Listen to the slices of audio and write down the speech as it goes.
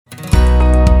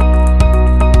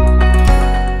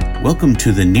Welcome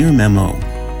to the Near Memo,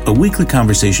 a weekly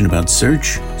conversation about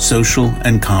search, social,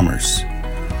 and commerce.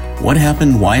 What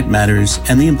happened, why it matters,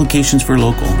 and the implications for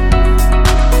local.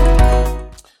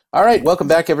 All right, welcome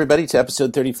back, everybody, to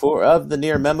episode 34 of the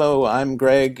Near Memo. I'm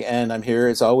Greg, and I'm here,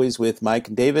 as always, with Mike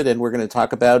and David, and we're going to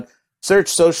talk about search,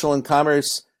 social, and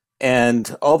commerce,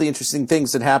 and all the interesting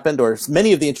things that happened, or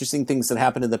many of the interesting things that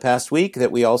happened in the past week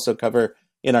that we also cover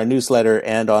in our newsletter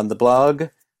and on the blog.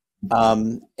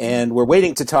 And we're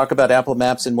waiting to talk about Apple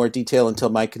Maps in more detail until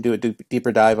Mike can do a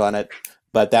deeper dive on it.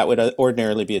 But that would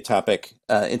ordinarily be a topic,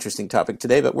 interesting topic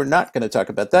today, but we're not going to talk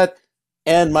about that.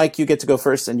 And Mike, you get to go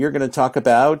first, and you're going to talk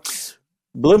about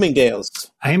Bloomingdale's.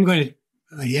 I am going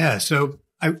to, So,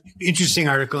 interesting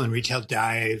article in Retail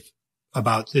Dive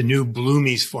about the new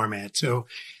Bloomies format. So,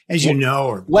 as you know,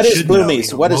 or what is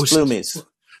Bloomies? What is Bloomies?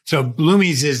 So,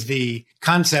 Bloomies is the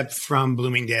concept from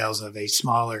Bloomingdale's of a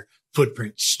smaller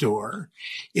footprint store.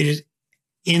 It is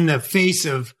in the face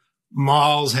of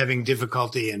malls having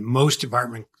difficulty and most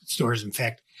department stores, in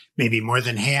fact, maybe more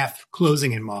than half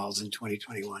closing in malls in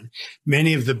 2021.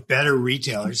 Many of the better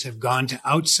retailers have gone to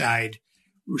outside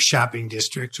shopping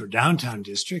districts or downtown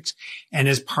districts. And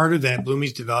as part of that,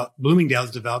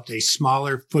 Bloomingdale's developed a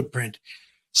smaller footprint,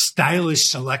 stylish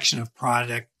selection of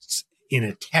products in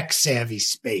a tech-savvy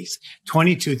space,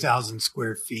 22,000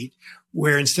 square feet,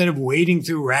 where instead of wading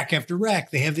through rack after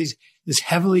rack, they have this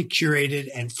heavily curated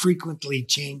and frequently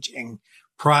changing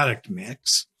product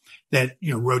mix that,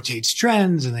 rotates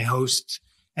trends, and they host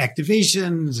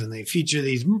activations, and they feature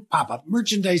these pop-up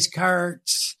merchandise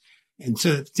carts. And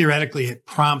so theoretically, it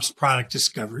prompts product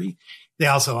discovery. They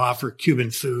also offer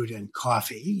Cuban food and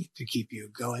coffee to keep you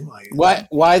going while you're there.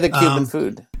 Why the Cuban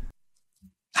food?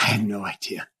 I have no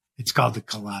idea. It's called the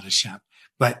Colada Shop,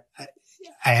 but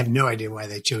I have no idea why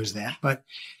they chose that. But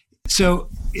so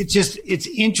it's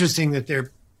interesting that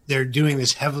they're doing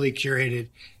this heavily curated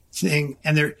thing,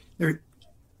 and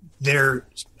they're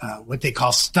what they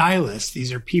call stylists.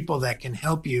 These are people that can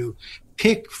help you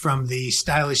pick from the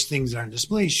stylish things that are on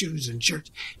display, shoes and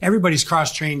shirts. Everybody's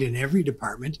cross-trained in every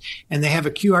department, and they have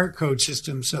a QR code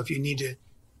system. So if you need to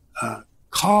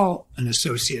call an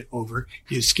associate over,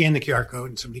 you scan the QR code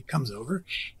and somebody comes over.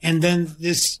 And then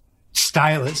this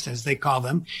stylist, as they call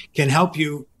them, can help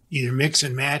you either mix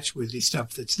and match with the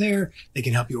stuff that's there. They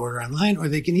can help you order online, or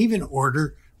they can even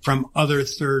order from other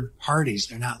third parties.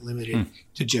 They're not limited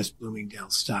to just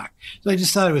Bloomingdale's stock. So I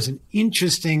just thought it was an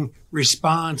interesting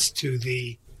response to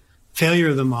the failure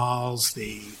of the malls,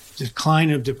 the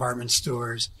decline of department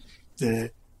stores,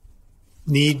 the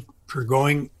need for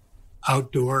going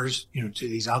outdoors, to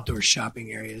these outdoor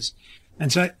shopping areas.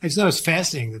 And so I thought it was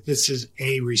fascinating that this is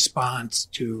a response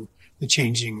to the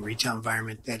changing retail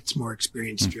environment that's more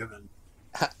experience driven.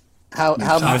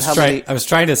 I was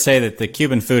trying to say that the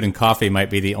Cuban food and coffee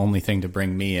might be the only thing to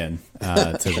bring me in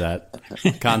to that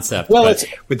concept. Well,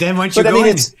 but then once you go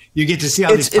in, you get to see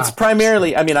all these. It's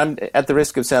primarily. I'm at the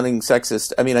risk of sounding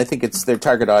sexist. I think it's their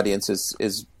target audience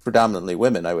is predominantly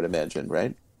women. I would imagine,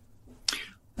 right?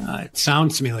 It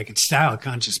sounds to me like it's style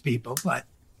conscious people, but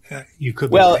you could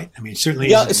be right. Certainly.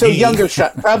 So younger,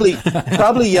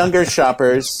 probably younger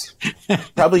shoppers,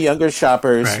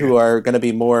 right, who are going to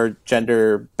be more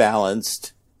gender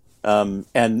balanced, and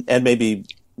maybe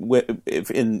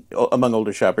among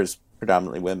older shoppers,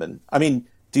 predominantly women.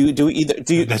 Do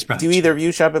either of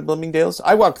you shop at Bloomingdale's?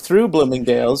 I walk through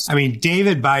Bloomingdale's.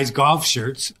 David buys golf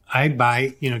shirts. I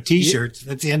buy, T-shirts.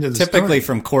 That's the end of the typically story.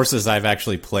 From courses I've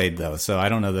actually played, though, so I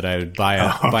don't know that I would buy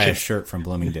a shirt from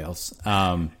Bloomingdale's.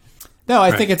 No,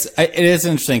 I think it is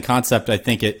an interesting concept. I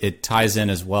think it ties in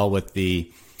as well with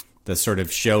the sort of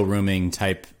showrooming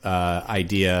type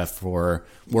idea for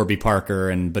Warby Parker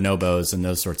and Bonobos and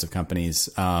those sorts of companies,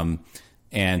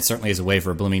 and certainly as a way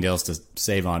for Bloomingdale's to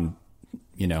save on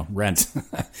rent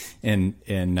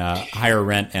in higher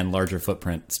rent and larger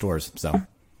footprint stores. So,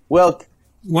 well,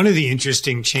 one of the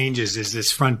interesting changes is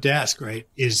this front desk, right?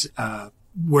 Is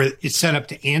where it's set up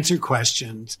to answer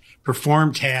questions,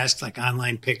 perform tasks like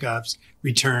online pickups,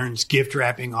 returns, gift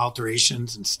wrapping,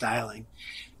 alterations, and styling,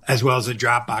 as well as a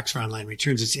drop box for online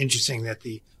returns. It's interesting that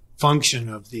the function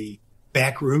of the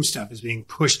back room stuff is being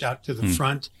pushed out to the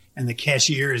front, and the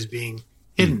cashier is being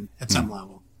hidden at some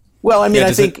level. Well,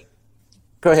 I think.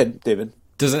 Go ahead, David.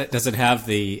 Does it have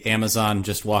the Amazon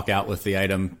just walk out with the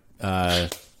item,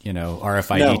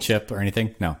 RFID chip or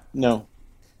anything? No.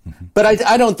 Mm-hmm. But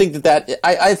I don't think that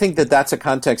I think that that's a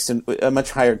context, a much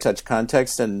higher touch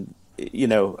context, and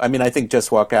I think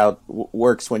just walk out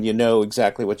works when you know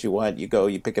exactly what you want. You go,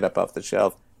 you pick it up off the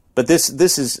shelf. But this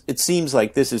is, it seems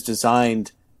like this is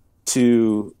designed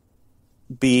to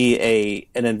be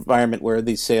an environment where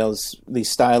these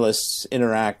stylists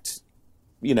interact,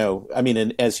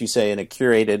 as you say, in a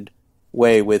curated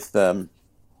way with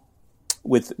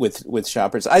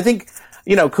shoppers. I think,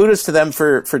 kudos to them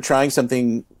for trying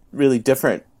something really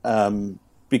different,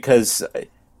 because,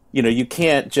 you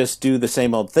can't just do the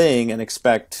same old thing and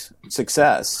expect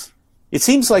success. It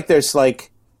seems like there's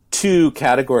like two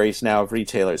categories now of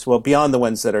retailers. Well, beyond the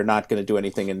ones that are not going to do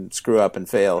anything and screw up and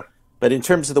fail. But in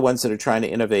terms of the ones that are trying to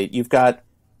innovate, you've got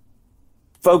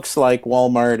folks like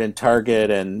Walmart and Target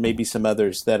and maybe some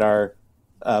others that are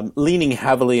leaning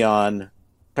heavily on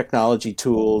technology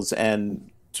tools and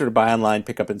sort of buy online,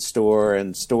 pick up in store,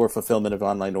 and store fulfillment of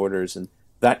online orders and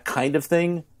that kind of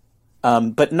thing.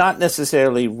 But not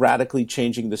necessarily radically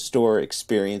changing the store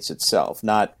experience itself,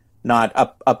 not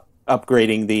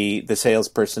upgrading the sales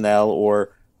personnel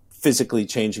or physically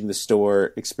changing the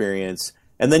store experience.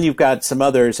 And then you've got some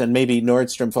others, and maybe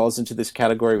Nordstrom falls into this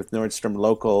category with Nordstrom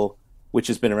Local, which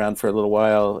has been around for a little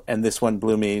while, and this one,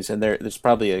 Bloomies, and there's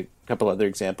probably a couple other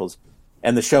examples,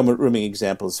 and the showrooming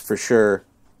examples for sure.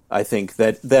 I think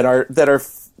that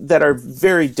are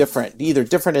very different, either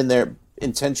different in their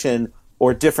intention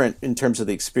or different in terms of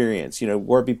the experience.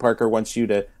 Warby Parker wants you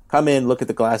to come in, look at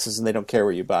the glasses, and they don't care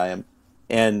where you buy them,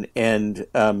 and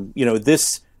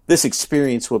this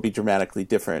experience will be dramatically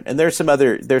different. And there's some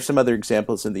other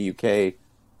examples in the UK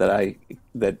that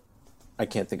I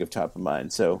can't think of top of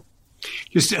mind. So,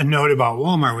 just a note about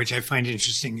Walmart, which I find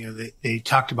interesting. They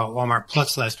talked about Walmart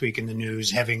Plus last week in the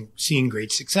news, having seen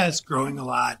great success, growing a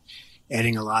lot,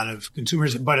 adding a lot of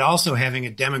consumers, but also having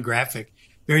a demographic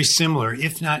very similar,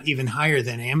 if not even higher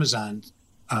than Amazon's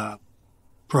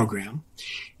program.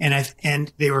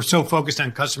 And they were so focused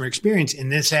on customer experience in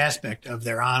this aspect of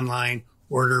their online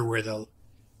order, where they'll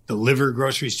deliver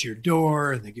groceries to your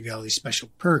door and they give you all these special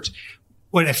perks.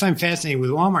 What I find fascinating with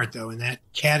Walmart, though, in that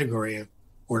category of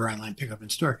order online, pick up in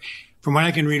store, from what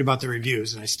I can read about the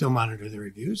reviews, and I still monitor the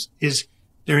reviews, is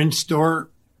they're in store.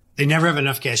 They never have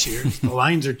enough cashiers. The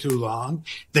lines are too long.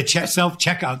 The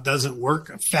self-checkout doesn't work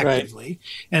effectively.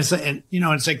 Right. And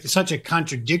it's like such a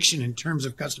contradiction in terms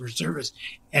of customer service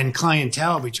and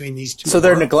clientele between these two. So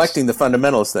they're neglecting the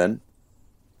fundamentals then.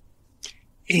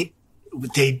 I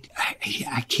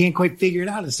can't quite figure it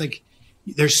out. It's like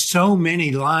there's so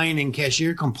many line and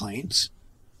cashier complaints.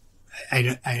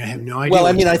 I have no idea. Well,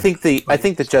 I think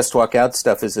the Just Walk Out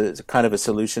stuff is a kind of a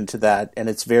solution to that, and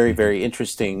it's very, very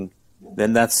interesting.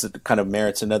 Then that's kind of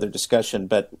merits another discussion.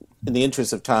 But in the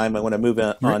interest of time, I want to move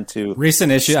on to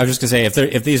recent issues. I was just going to say,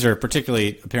 if these are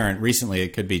particularly apparent recently,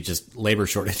 it could be just labor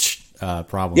shortage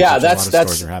problems. Yeah, which a lot of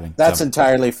stores are having. That's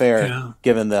entirely fair,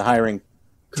 given the hiring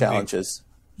challenges.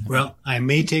 Well, I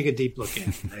may take a deep look at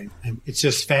it. It's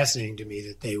just fascinating to me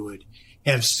that they would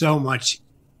have so much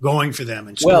going for them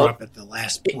and screw up at the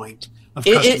last point of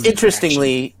customer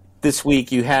interestingly, this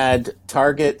week you had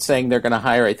Target saying they're going to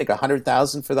hire, I think,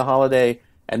 100,000 for the holiday,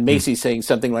 and Macy's saying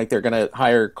something like they're going to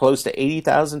hire close to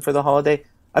 80,000 for the holiday.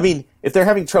 I mean, if they're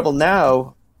having trouble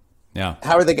now,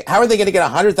 how are they going to get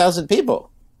 100,000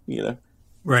 people?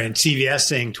 Right, and CVS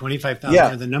saying 25,000.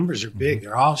 Yeah. The numbers are big;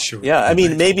 they're all short. Yeah, I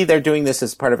mean, maybe they're doing this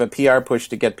as part of a PR push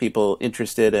to get people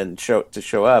interested and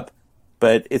show up,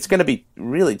 but it's going to be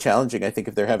really challenging, I think,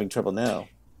 if they're having trouble now.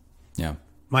 Yeah.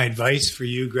 My advice for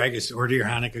you, Greg, is to order your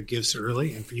Hanukkah gifts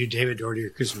early, and for you, David, to order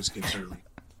your Christmas gifts early.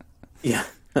 Yeah.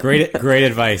 Great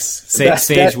advice.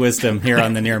 Sage wisdom here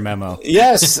on the Near Memo.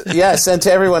 Yes, and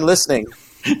to everyone listening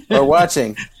or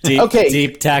watching.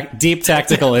 Deep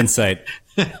tactical insight.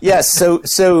 Yes.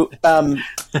 So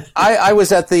I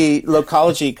was at the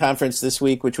Locology conference this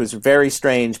week, which was very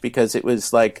strange because it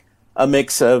was like a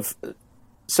mix of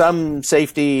some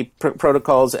safety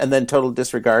protocols and then total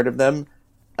disregard of them.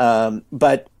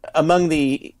 But among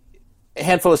the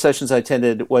handful of sessions I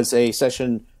attended was a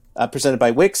session presented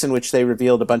by Wix in which they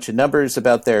revealed a bunch of numbers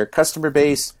about their customer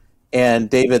base. And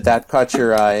David, that caught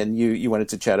your eye, and you wanted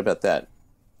to chat about that.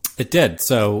 It did.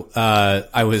 So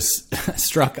I was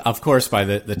struck, of course, by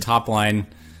the top line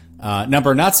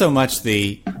number, not so much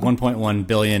the 1.1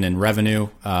 billion in revenue,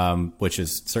 which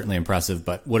is certainly impressive,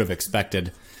 but would have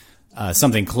expected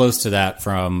something close to that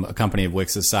from a company of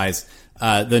Wix's size.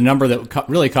 The number that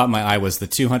really caught my eye was the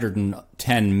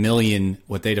 210 million,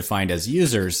 what they defined as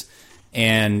users.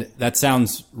 And that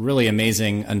sounds really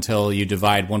amazing until you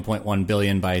divide 1.1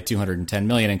 billion by 210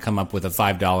 million and come up with a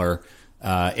 $5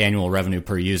 annual revenue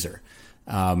per user.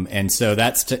 And so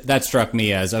that struck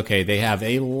me as, okay, they have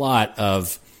a lot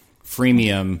of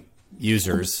freemium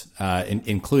users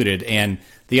included. And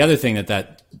the other thing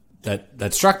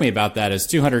that struck me about that is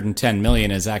 210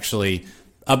 million is actually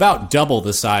about double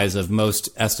the size of most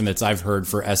estimates I've heard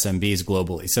for SMBs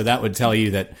globally. So that would tell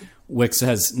you that Wix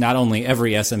has not only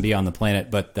every SMB on the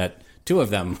planet, but that two of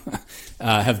them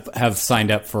have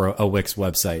signed up for a Wix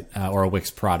website or a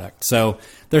Wix product. So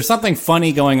there's something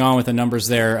funny going on with the numbers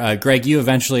there. Greg, you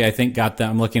eventually, I think, got them.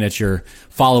 I'm looking at your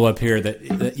follow-up here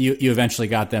that you eventually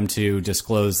got them to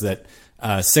disclose that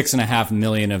 6.5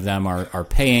 million of them are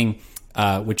paying,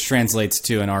 which translates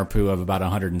to an ARPU of about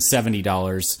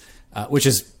 $170, which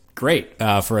is great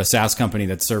for a SaaS company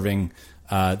that's serving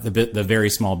the very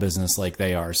small business like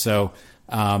they are. So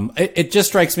it just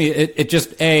strikes me.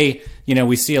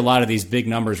 We see a lot of these big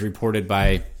numbers reported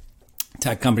by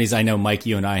tech companies. I know, Mike,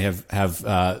 you and I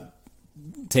have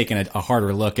taken a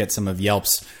harder look at some of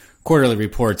Yelp's quarterly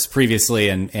reports previously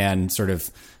and sort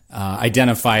of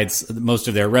identified most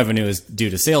of their revenue is due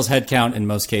to sales headcount in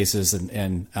most cases.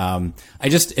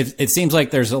 It seems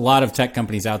like there's a lot of tech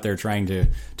companies out there trying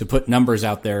to put numbers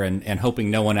out there and hoping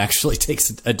no one actually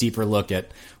takes a deeper look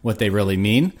at what they really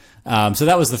mean. So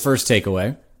that was the first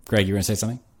takeaway. Greg, you were going to say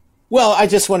something? Well, I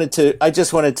just wanted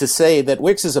to say that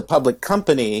Wix is a public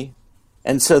company,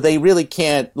 and so they really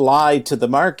can't lie to the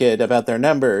market about their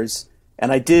numbers.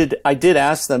 And I did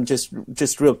ask them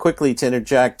just real quickly to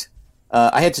interject.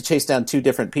 I had to chase down two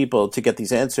different people to get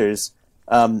these answers.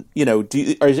 Are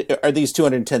these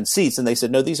 210 seats? And they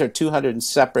said, no, these are 200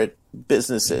 separate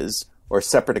businesses or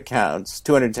separate accounts,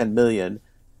 210 million.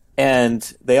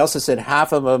 And they also said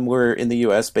half of them were in the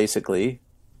U.S. basically,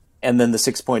 and then the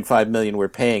 6.5 million were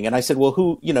paying. And I said,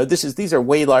 well, these are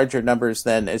way larger numbers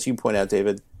than, as you point out,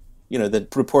 David, the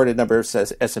reported number of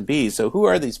SMBs. So who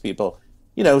are these people?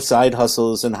 Side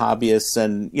hustles and hobbyists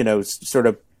and, sort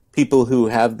of people who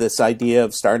have this idea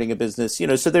of starting a business,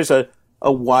 so there's a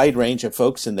wide range of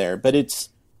folks in there, but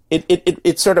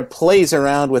it sort of plays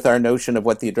around with our notion of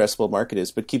what the addressable market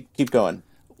is, but keep going.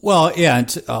 Well, yeah,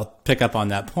 I'll pick up on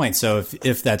that point. So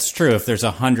if that's true, if there's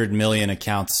 100 million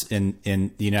accounts in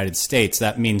the United States,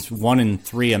 that means 1 in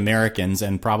 3 Americans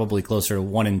and probably closer to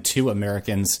 1 in 2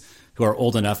 Americans who are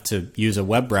old enough to use a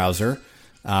web browser,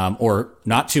 or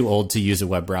not too old to use a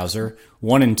web browser.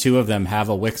 1 in 2 of them have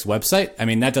a Wix website. I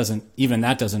mean, that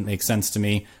doesn't make sense to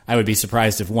me. I would be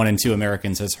surprised if 1 in 2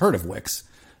 Americans has heard of Wix.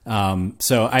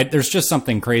 There's just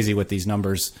something crazy with these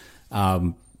numbers.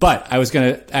 But I was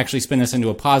going to actually spin this into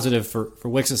a positive for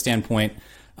Wix's standpoint.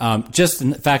 Just in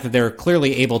the fact that they're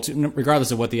clearly able to,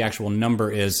 regardless of what the actual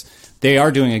number is, they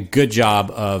are doing a good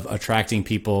job of attracting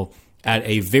people at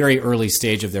a very early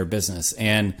stage of their business.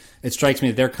 And it strikes me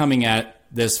that they're coming at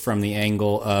this from the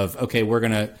angle of, okay, we're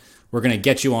gonna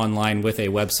get you online with a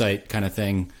website kind of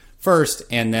thing first,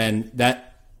 and then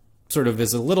that sort of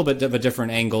is a little bit of a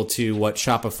different angle to what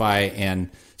Shopify and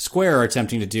Square are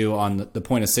attempting to do on the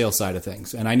point of sale side of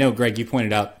things. And I know, Greg, you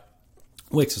pointed out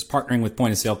Wix is partnering with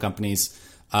point of sale companies.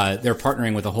 They're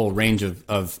partnering with a whole range of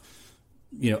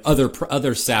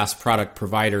other SaaS product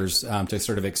providers to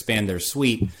sort of expand their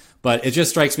suite. But it just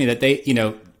strikes me that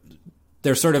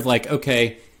they're sort of like,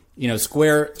 okay,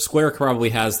 Square probably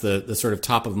has the sort of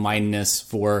top of mindness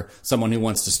for someone who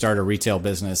wants to start a retail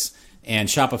business, and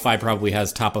Shopify probably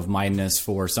has top of mindness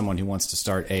for someone who wants to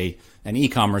start an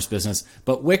e-commerce business.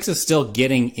 But Wix is still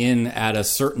getting in at a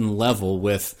certain level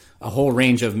with a whole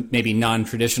range of maybe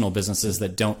non-traditional businesses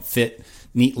that don't fit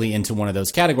neatly into one of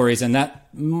those categories, and that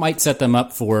might set them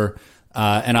up for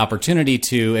an opportunity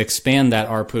to expand that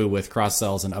ARPU with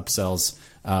cross-sells and upsells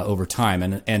over time.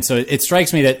 And so it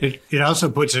strikes me that it also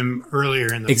puts them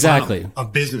earlier in the exactly funnel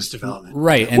of business development.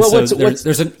 Right. And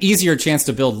there's an easier chance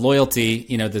to build loyalty,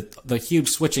 the huge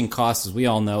switching costs, as we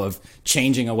all know, of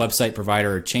changing a website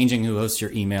provider or changing who hosts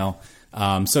your email.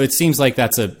 So it seems like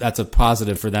that's a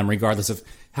positive for them, regardless of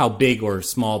how big or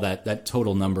small that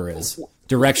total number is.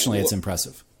 Directionally, it's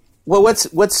impressive. Well,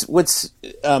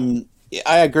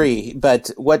 I agree,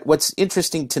 but what's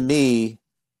interesting to me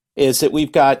is that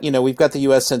we've got the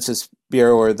U.S. Census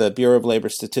Bureau, or the Bureau of Labor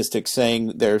Statistics,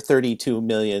 saying there are 32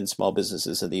 million small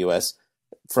businesses in the U.S.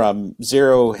 from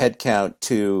 0 headcount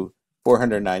to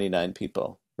 499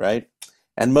 people, right?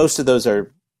 And most of those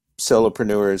are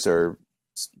solopreneurs or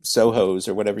SOHOs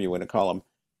or whatever you want to call them.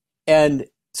 And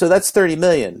so that's 30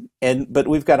 million. But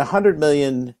we've got 100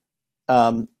 million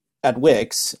at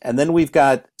Wix, and then we've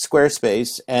got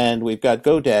Squarespace, and we've got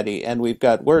GoDaddy, and we've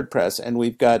got WordPress, and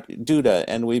we've got Duda,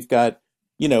 and we've got,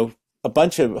 a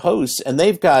bunch of hosts, and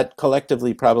they've got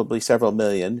collectively probably several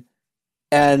million.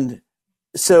 And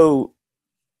so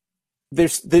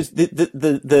there's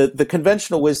the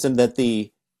conventional wisdom that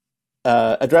the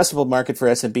addressable market for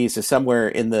SMBs is somewhere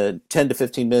in the 10 to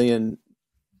 15 million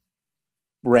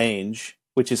range,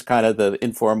 which is kind of the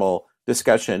informal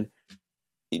discussion.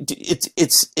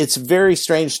 it's very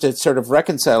strange to sort of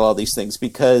reconcile all these things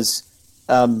because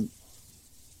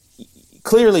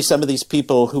clearly some of these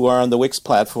people who are on the Wix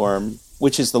platform,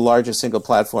 which is the largest single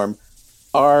platform,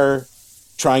 are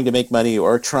trying to make money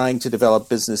or trying to develop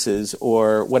businesses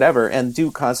or whatever, and do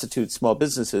constitute small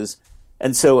businesses.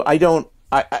 And so I don't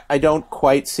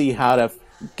quite see how to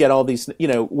get all these,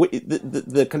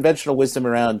 the conventional wisdom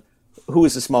around who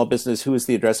is a small business, who is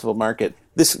the addressable market.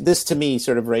 This to me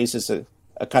sort of raises a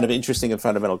kind of interesting and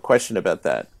fundamental question about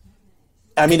that.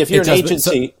 I mean, if you're an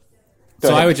agency...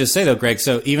 So I would just say, though, Greg,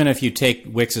 so even if you take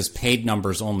Wix's paid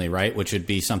numbers only, right, which would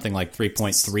be something like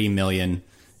 3.3 million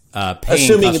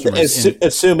paying customers.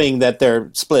 Assuming that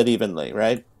they're split evenly,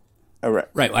 right? Right.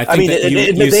 I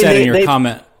think you said in your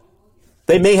comment...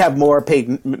 They may have more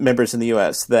paid members in the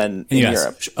U.S. than in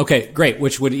Europe. Okay, great,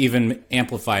 which would even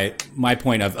amplify my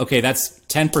point of, okay, that's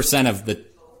 10% of the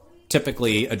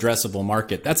typically addressable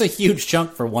market. That's a huge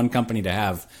chunk for one company to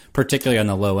have, particularly on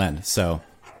the low end. So...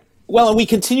 Well, and we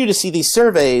continue to see these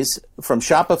surveys from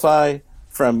Shopify,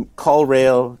 from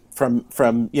CallRail, from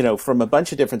a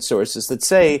bunch of different sources that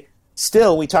say,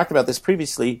 still, we talked about this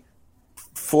previously,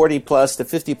 40 plus to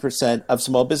 50% of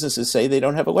small businesses say they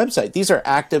don't have a website. These are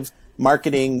active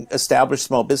marketing, established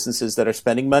small businesses that are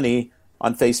spending money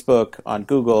on Facebook, on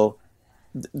Google.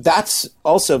 That's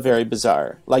also very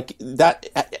bizarre. Like that.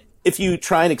 If you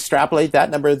try and extrapolate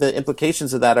that number, the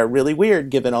implications of that are really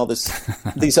weird given all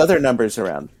these other numbers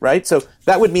around, right? So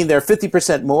that would mean there are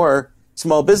 50% more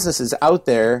small businesses out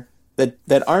there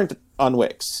that aren't on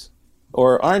Wix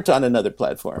or aren't on another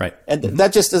platform. Right. And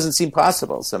that just doesn't seem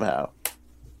possible somehow.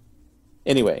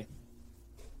 Anyway,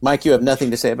 Mike, you have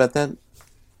nothing to say about that?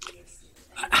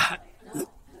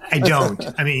 I don't.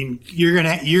 I mean, you're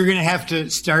gonna have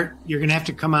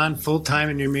to come on full time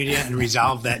in your media and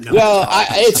resolve that. Well,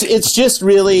 it's just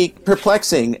really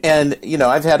perplexing, and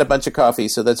I've had a bunch of coffee,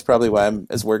 so that's probably why I'm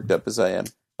as worked up as I am.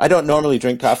 I don't normally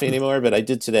drink coffee anymore, but I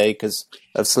did today because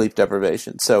of sleep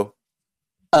deprivation. So,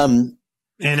 and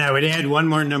I would add one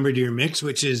more number to your mix,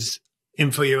 which is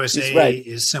InfoUSA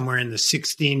is somewhere in the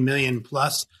 16 million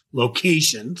plus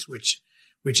locations, which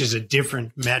is a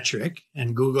different metric,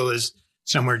 and Google is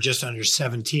somewhere just under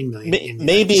 17 million in the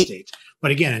United States.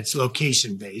 But again, it's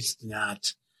location based,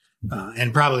 not,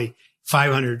 and probably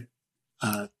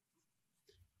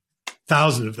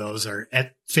 500,000 of those are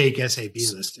at fake SAP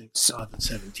listings of the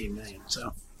 17 million.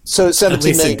 So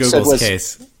 17 million. In Google's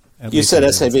case. You said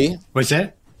SAP? What's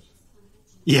that?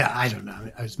 Yeah, I don't know.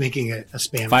 I was making a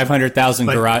spam. 500,000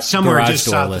 garage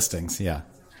door listings. Yeah.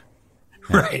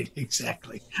 Right.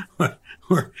 Exactly.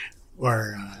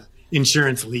 or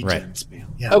insurance lead gen spam.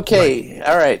 Yeah, okay. Right.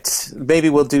 All right. Maybe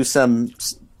we'll do some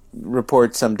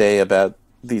report someday about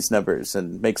these numbers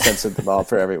and make sense of them all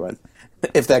for everyone,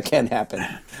 if that can happen.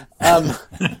 All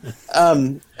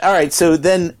right. So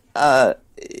then,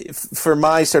 for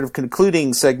my sort of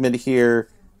concluding segment here,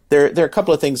 there are a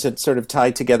couple of things that sort of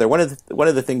tie together. One of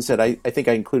the things that I think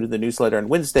I included in the newsletter on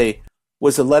Wednesday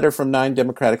was a letter from 9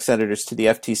 Democratic senators to the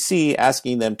FTC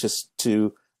asking them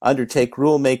to undertake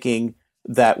rulemaking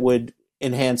that would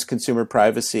enhance consumer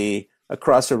privacy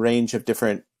across a range of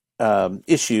different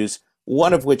issues,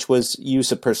 one of which was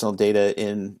use of personal data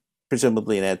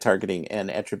presumably in ad targeting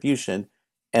and attribution.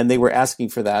 And they were asking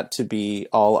for that to be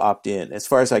all opt-in. As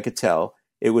far as I could tell,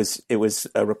 it was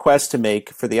a request for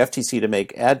the FTC to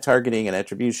make ad targeting and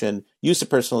attribution, use of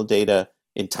personal data,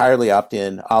 entirely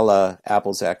opt-in, a la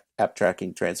Apple's app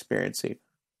tracking transparency,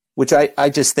 which I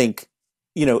just think,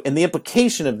 and the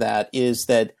implication of that is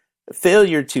that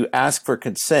failure to ask for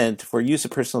consent for use of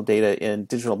personal data in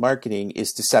digital marketing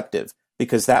is deceptive,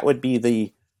 because that would be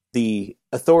the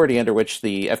authority under which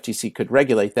the FTC could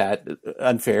regulate that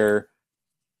unfair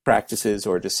practices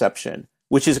or deception,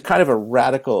 which is kind of a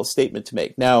radical statement to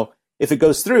make. Now, if it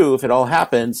goes through, if it all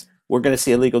happens, we're going to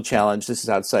see a legal challenge. This is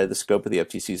outside the scope of the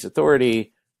FTC's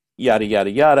authority, yada, yada,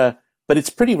 yada. But it's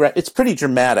pretty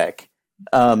dramatic.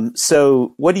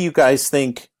 So what do you guys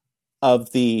think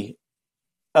of the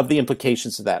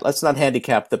implications of that? Let's not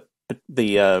handicap the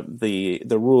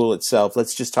rule itself.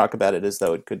 Let's just talk about it as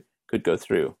though it could go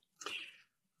through.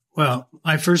 Well,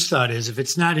 my first thought is if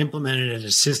it's not implemented at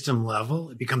a system level,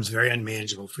 it becomes very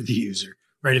unmanageable for the user,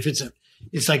 right? If it's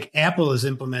like Apple has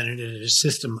implemented it at a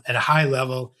system at a high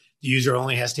level, the user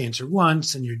only has to answer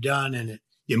once and you're done and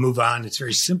you move on. It's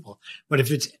very simple. But if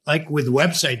it's like with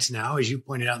websites now, as you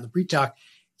pointed out in the pre-talk,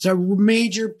 it's a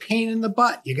major pain in the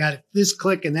butt. You got this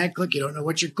click and that click. You don't know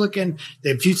what you're clicking.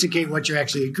 They obfuscate what you're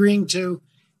actually agreeing to.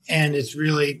 And it's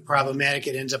really problematic.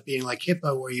 It ends up being like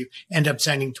HIPAA, where you end up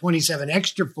signing 27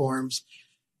 extra forms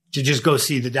to just go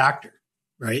see the doctor,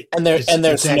 right? There's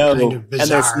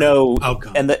no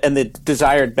outcome, and the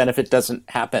desired benefit doesn't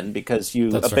happen because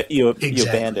you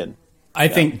abandon. I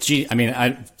think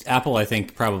Apple I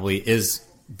think probably is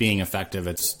being effective.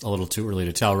 It's a little too early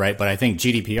to tell, right? But I think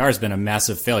GDPR has been a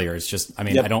massive failure. It's just, I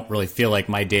don't really feel like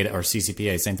my data, or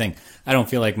CCPA, same thing. I don't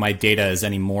feel like my data is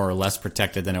any more or less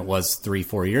protected than it was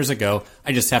 3-4 years ago.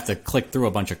 I just have to click through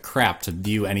a bunch of crap to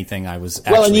view anything I was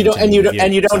actually and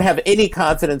you don't have any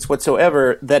confidence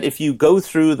whatsoever that if you go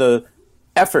through the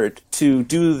effort to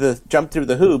jump through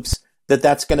the hoops,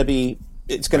 that's going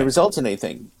to result in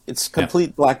anything. It's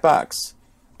complete black box.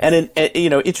 And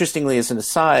interestingly, as an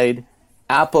aside,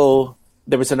 Apple,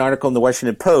 there was an article in the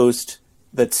Washington Post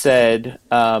that said,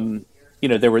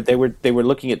 they were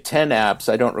looking at 10 apps.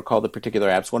 I don't recall the particular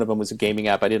apps. One of them was a gaming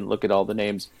app. I didn't look at all the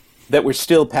names that were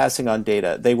still passing on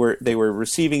data. They were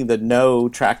receiving the no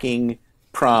tracking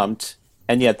prompt,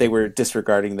 and yet they were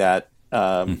disregarding that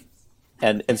and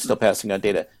still passing on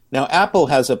data. Now, Apple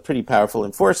has a pretty powerful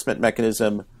enforcement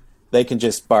mechanism. They can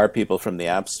just bar people from the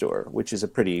App Store, which is a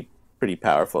pretty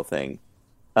powerful thing.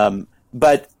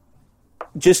 But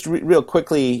just real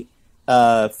quickly,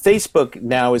 Facebook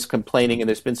now is complaining, and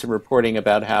there's been some reporting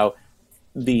about how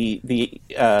the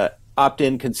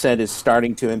opt-in consent is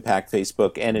starting to impact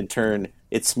Facebook and, in turn,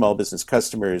 its small business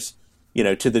customers,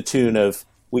 to the tune of,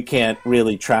 we can't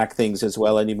really track things as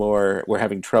well anymore. We're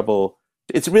having trouble.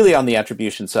 It's really on the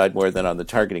attribution side more than on the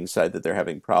targeting side that they're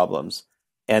having problems.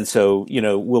 And so,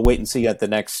 we'll wait and see at the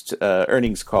next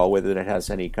earnings call whether it has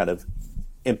any kind of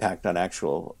impact on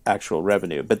actual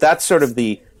revenue. But that's sort of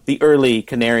the early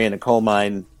canary in a coal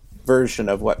mine version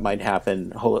of what might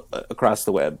happen across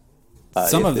the web.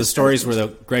 Some of the stories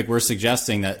Greg, we're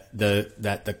suggesting that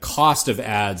the cost of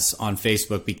ads on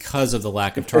Facebook because of the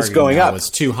lack of targeting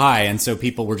was too high, and so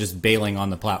people were just bailing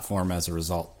on the platform as a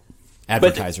result.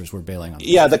 Advertisers were bailing on the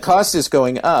platform. The cost is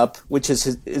going up, which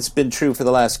it's been true for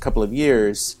the last couple of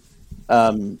years,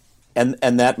 and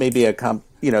that may be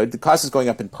the cost is going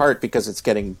up in part because it's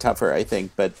getting tougher, I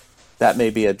think, but that may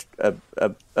be a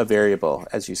variable,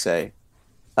 as you say.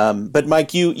 But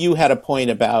Mike, you had a point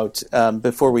about,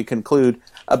 before we conclude,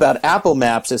 about Apple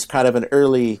Maps as kind of an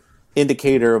early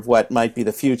indicator of what might be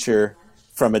the future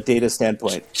from a data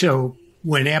standpoint. So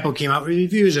when Apple came out with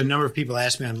reviews, a number of people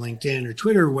asked me on LinkedIn or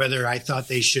Twitter whether I thought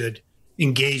they should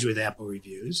engage with Apple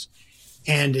reviews.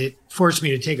 And it forced me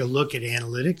to take a look at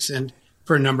analytics and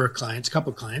for a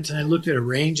couple clients, and I looked at a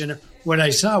range, and what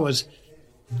I saw was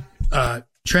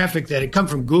traffic that had come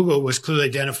from Google was clearly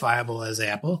identifiable as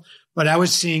Apple, but I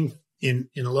was seeing in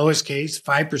the lowest case,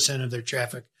 5% of their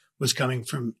traffic was coming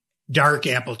from dark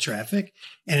Apple traffic,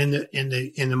 and in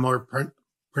the more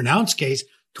pronounced case,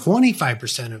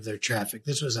 25% of their traffic.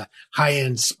 This was a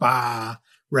high-end spa,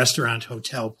 restaurant,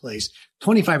 hotel place.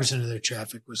 25% of their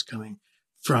traffic was coming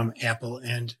from Apple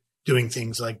and doing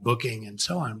things like booking and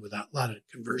so on with a lot of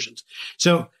conversions.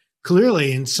 So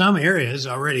clearly in some areas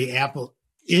already Apple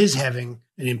is having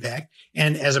an impact.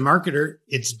 And as a marketer,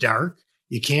 it's dark.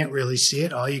 You can't really see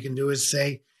it. All you can do is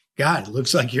say, God, it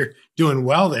looks like you're doing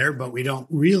well there, but we don't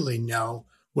really know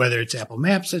whether it's Apple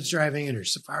Maps that's driving it or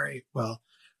Safari. Well,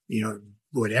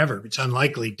 whatever. It's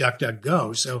unlikely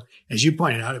DuckDuckGo. So as you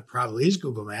pointed out, it probably is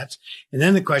Google Maps. And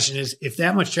then the question is, if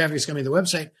that much traffic is coming to the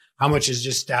website, how much is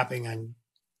just stopping on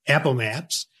Apple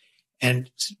Maps and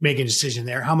making a decision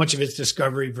there? How much of it's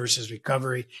discovery versus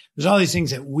recovery? There's all these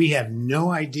things that we have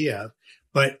no idea of.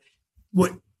 But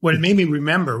what it made me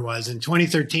remember was in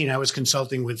 2013, I was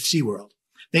consulting with SeaWorld.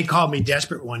 They called me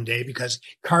desperate one day because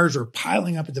cars were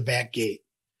piling up at the back gate.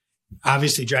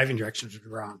 Obviously, driving directions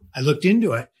were wrong. I looked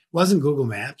into it. It wasn't Google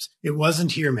Maps. It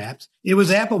wasn't Here Maps. It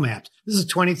was Apple Maps. This is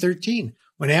 2013.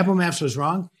 When Apple Maps was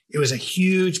wrong, it was a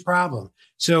huge problem.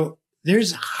 So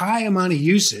there's a high amount of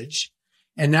usage.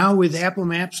 And now with Apple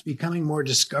Maps becoming more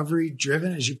discovery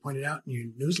driven, as you pointed out in your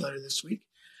newsletter this week,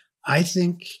 I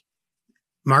think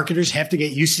marketers have to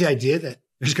get used to the idea that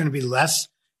there's going to be less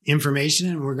information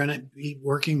and we're going to be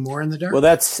working more in the dark. Well,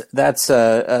 that's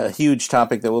a huge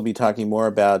topic that we'll be talking more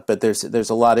about, but there's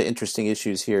a lot of interesting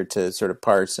issues here to sort of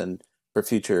parse and for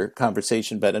future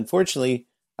conversation. But unfortunately,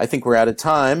 I think we're out of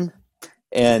time.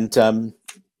 And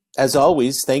as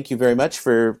always, thank you very much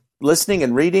for listening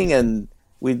and reading, and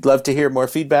we'd love to hear more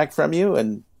feedback from you.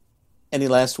 And any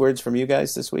last words from you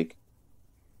guys this week?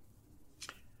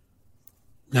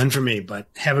 None for me, but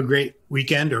have a great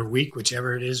weekend or week,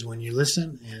 whichever it is when you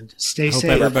listen, and stay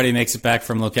safe. Hope everybody makes it back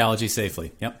from locality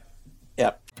safely. Yep.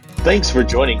 Thanks for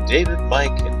joining David,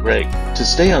 Mike, and Greg. To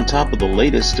stay on top of the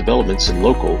latest developments in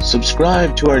local,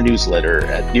 subscribe to our newsletter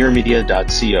at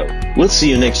nearmedia.co. We'll see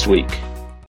you next week.